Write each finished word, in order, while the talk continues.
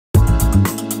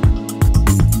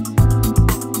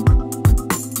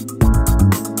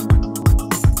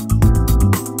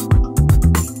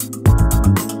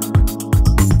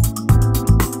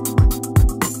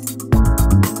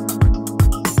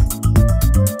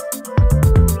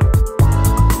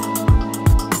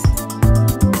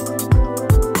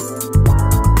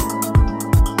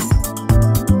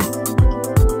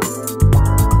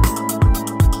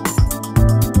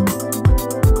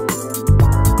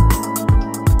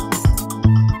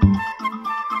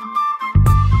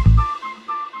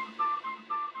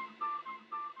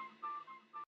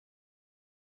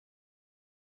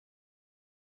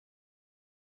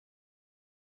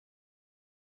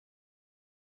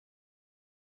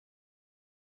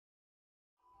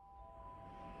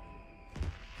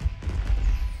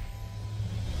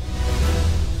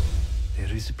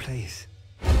place.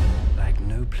 Like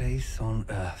no place on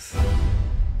Earth.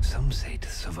 Some say to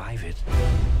survive it,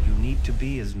 you need to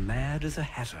be as mad as a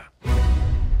hatter.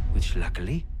 Which,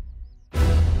 luckily,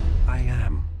 I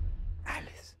am.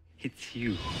 Alice, it's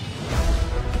you.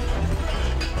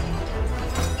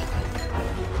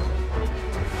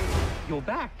 You're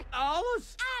back.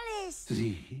 Alice! Alice!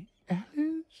 See?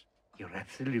 Alice? You're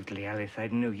absolutely Alice.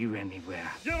 I'd know you anywhere.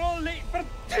 You're all late for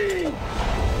tea!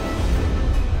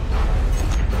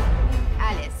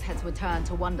 Alice has returned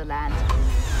to Wonderland.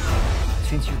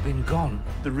 Since you've been gone,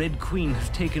 the Red Queen has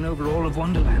taken over all of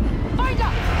Wonderland. Find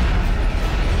her!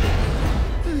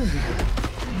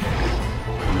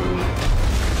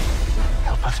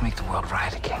 Help us make the world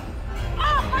right again.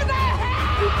 Off with their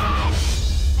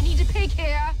heads! I need a pig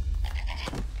here.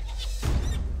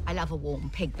 I love a warm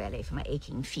pig belly for my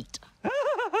aching feet.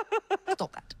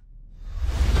 Stop that.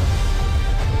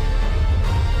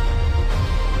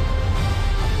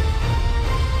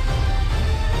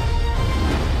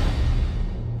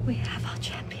 We have our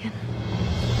champion.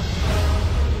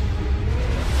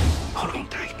 Hold on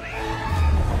tightly.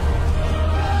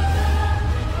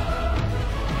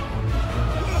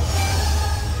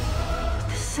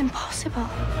 This is impossible.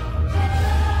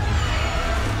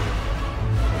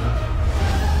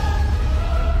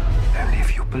 Only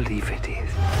if you believe it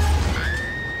is.